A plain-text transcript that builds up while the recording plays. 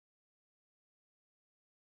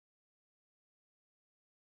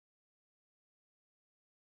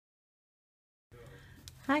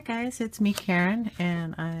Hi guys, it's me Karen,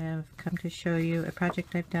 and I have come to show you a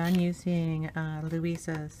project I've done using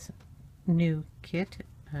Luisa's new kit,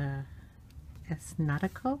 Es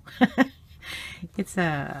Nautico. It's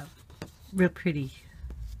a real pretty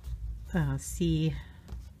sea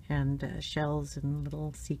and shells and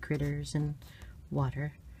little sea critters and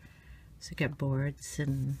water. So you got boards,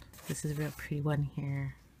 and this is a real pretty one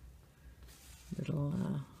here.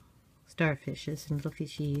 Little starfishes and little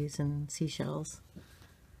fishies and seashells.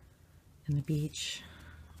 And the beach.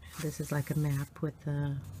 This is like a map with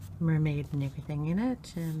a mermaid and everything in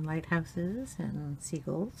it, and lighthouses and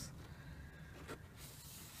seagulls.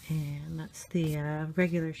 And that's the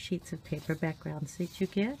regular sheets of paper backgrounds that you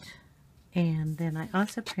get. And then I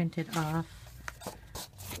also printed off,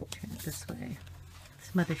 turn it this way,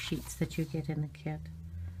 some other sheets that you get in the kit.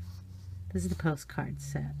 This is the postcard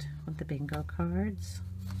set with the bingo cards.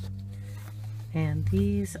 And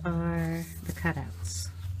these are the cutouts.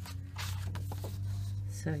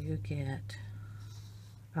 So you get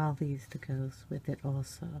all these that goes with it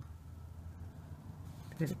also.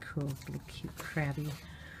 Really cool, little cute crabby.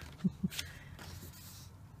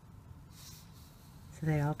 So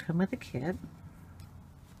they all come with a kit.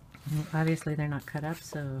 And obviously they're not cut up,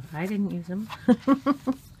 so I didn't use them.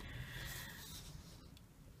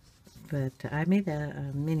 But I made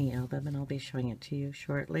a mini album, and I'll be showing it to you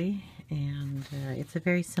shortly. And it's a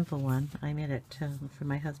very simple one. I made it for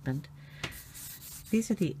my husband. These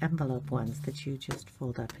are the envelope ones that you just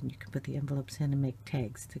fold up, and you can put the envelopes in and make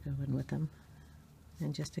tags to go in with them.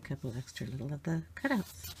 And just a couple extra little of the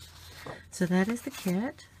cutouts. So that is the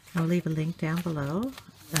kit. I'll leave a link down below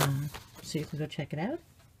so you can go check it out.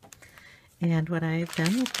 And what I've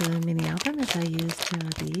done with the mini album is I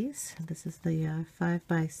used these. This is the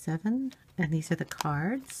 5x7, and these are the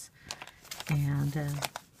cards and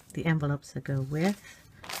the envelopes that go with.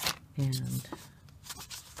 And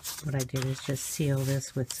what I did is just seal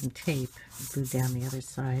this with some tape, glue down the other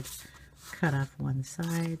side, cut off one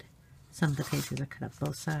side. Some of the pages are cut off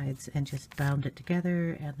both sides, and just bound it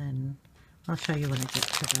together, and then I'll show you when I get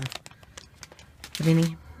to the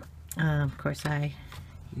mini. Of course, I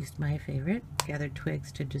used my favorite, gathered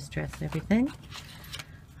twigs to distress everything.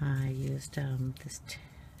 I used this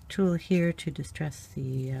tool here to distress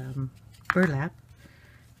the burlap.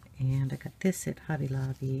 And I got this at Hobby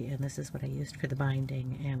Lobby, and this is what I used for the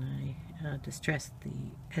binding, and I distressed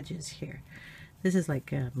the edges here. This is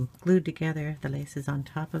like glued together. The lace is on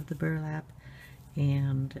top of the burlap,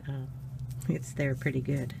 and it's there pretty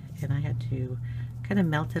good. And I had to kind of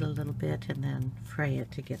melt it a little bit and then fray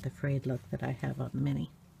it to get the frayed look that I have on the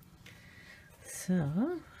mini.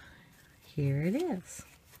 So here it is.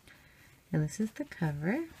 And this is the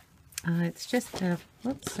cover. It's just a,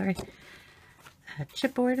 whoops, sorry. A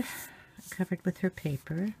chipboard covered with her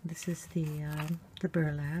paper. This is the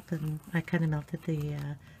burlap, and I kind of melted the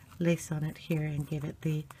lace on it here and gave it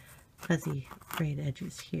the fuzzy frayed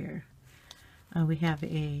edges here. We have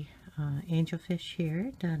a angelfish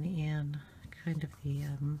here done in kind of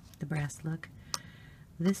the brass look.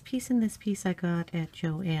 This piece and this piece I got at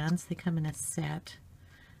Joann's. They come in a set.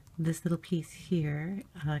 This little piece here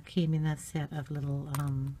came in a set of little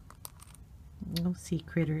sea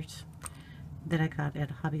critters that I got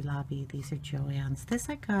at Hobby Lobby. These are Joann's.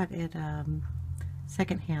 This I got at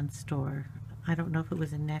secondhand store. I don't know if it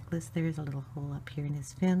was a necklace. There is a little hole up here in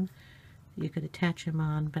his fin that you could attach him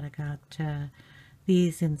on, but I got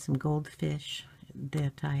these in some goldfish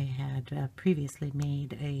that I had previously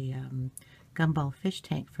made a gumball fish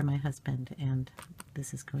tank for my husband, and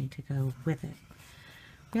this is going to go with it.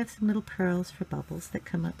 We have some little pearls for bubbles that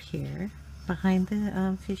come up here. Behind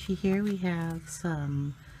the fishy here we have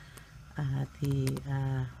some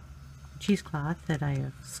the cheesecloth that I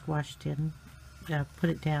have squashed in,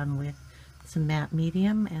 put it down with some matte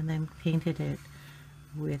medium, and then painted it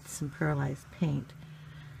with some pearlized paint.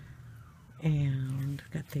 And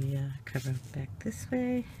got the cover back this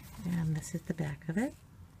way, and this is the back of it.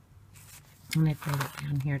 And I put it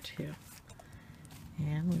down here too.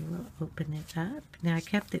 And we will open it up. Now I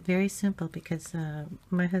kept it very simple because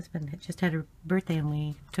my husband had just had a birthday, and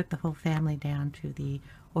we took the whole family down to the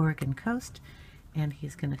Oregon coast, and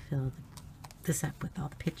he's going to fill this up with all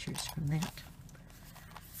the pictures from that.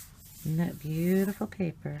 Isn't that beautiful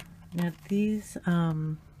paper? Now these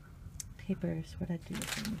papers, what I do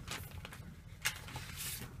with them?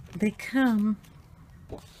 They come,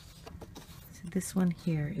 so this one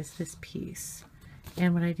here is this piece.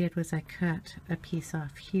 And what I did was I cut a piece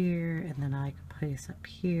off here, and then I could place up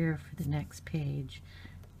here for the next page,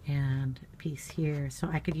 and a piece here. So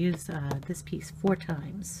I could use this piece 4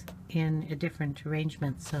 times in a different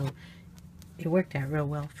arrangement, so it worked out real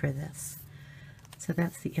well for this. So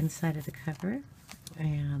that's the inside of the cover,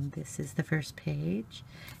 and this is the first page.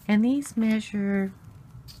 And these measure,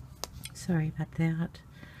 sorry about that,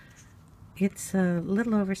 it's a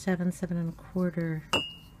little over 7.25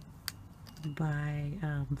 by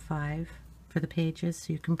 5 for the pages,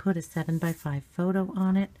 so you can put a 7x5 photo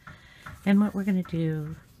on it. And what we're going to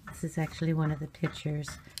do, this is actually one of the pictures,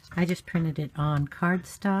 I just printed it on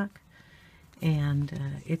cardstock, and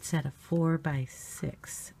it's at a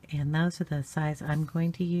 4x6, and those are the size I'm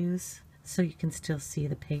going to use, so you can still see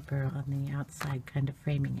the paper on the outside kind of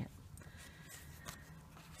framing it.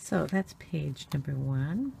 So that's page number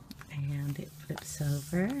 1, and it flips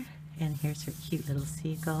over, and here's her cute little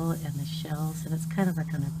seagull and the shells, and it's kind of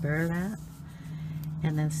like on a burlap.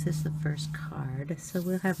 And then this is the first card, so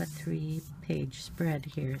we'll have a 3-page spread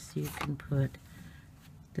here, so you can put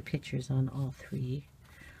the pictures on all 3.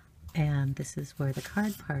 And this is where the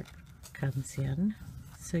card part comes in,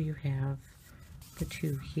 so you have the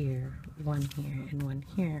 2 here, 1 here, and 1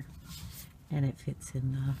 here, and it fits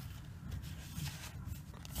in the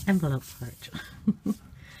envelope part.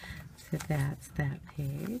 So that's that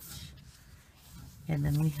page. And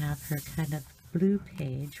then we have her kind of blue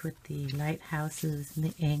page with the lighthouses and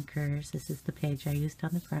the anchors. This is the page I used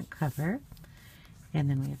on the front cover. And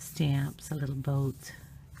then we have stamps, a little boat.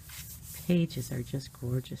 Pages are just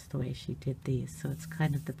gorgeous the way she did these. So it's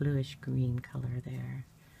kind of the bluish green color there.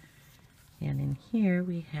 And in here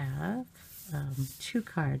we have 2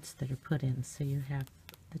 cards that are put in. So you have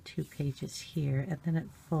the 2 pages here, and then it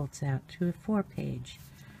folds out to a 4-page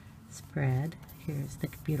spread. Here's the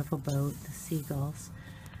beautiful boat, the seagulls.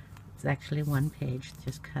 It's actually 1 page,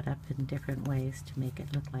 just cut up in different ways to make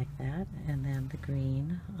it look like that. And then the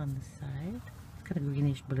green on the side. It's got a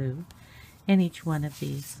greenish blue. And each one of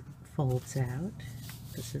these folds out.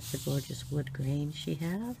 This is the gorgeous wood grain she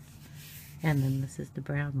has. And then this is the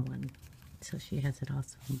brown one. So she has it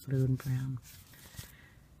also in blue and brown.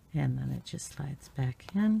 And then it just slides back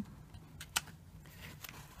in.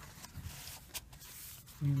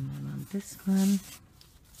 And then on this one,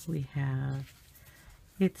 we have,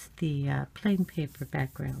 it's the plain paper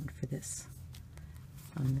background for this.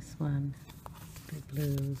 On this one, the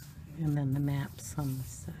blue, and then the maps on the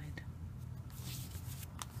side.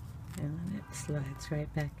 And then it slides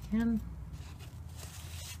right back in.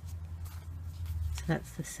 So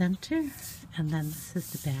that's the center, and then this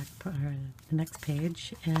is the back part, the next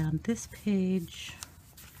page. And this page,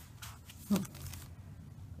 oh,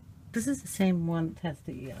 this is the same one that has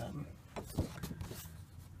the,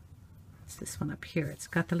 it's this one up here. It's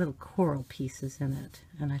got the little coral pieces in it,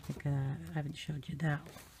 and I think I haven't showed you that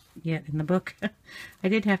yet in the book. I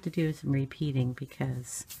did have to do some repeating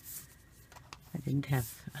because I didn't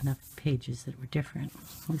have enough pages that were different.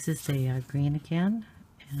 This is the green again,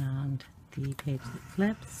 and the page that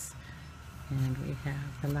flips, and we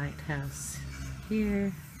have the lighthouse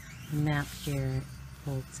here, the map here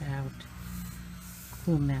folds out,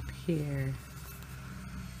 cool map here.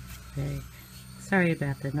 Big. Sorry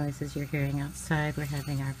about the noises you're hearing outside. We're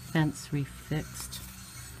having our fence refixed.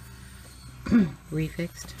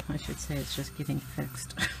 Refixed, I should say. It's just getting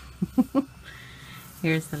fixed.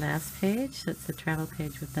 Here's the last page. That's the travel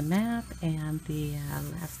page with the map, and the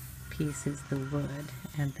last piece is the wood,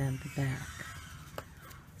 and then the back.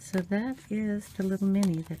 So that is the little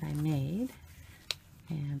mini that I made,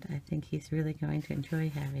 and I think he's really going to enjoy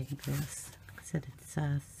having this. Like I said, it's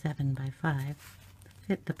 7x5.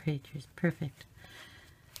 Fit the pages perfect.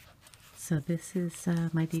 So this is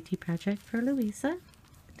my DT project for Luisa.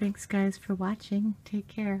 Thanks guys for watching. Take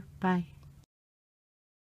care. Bye.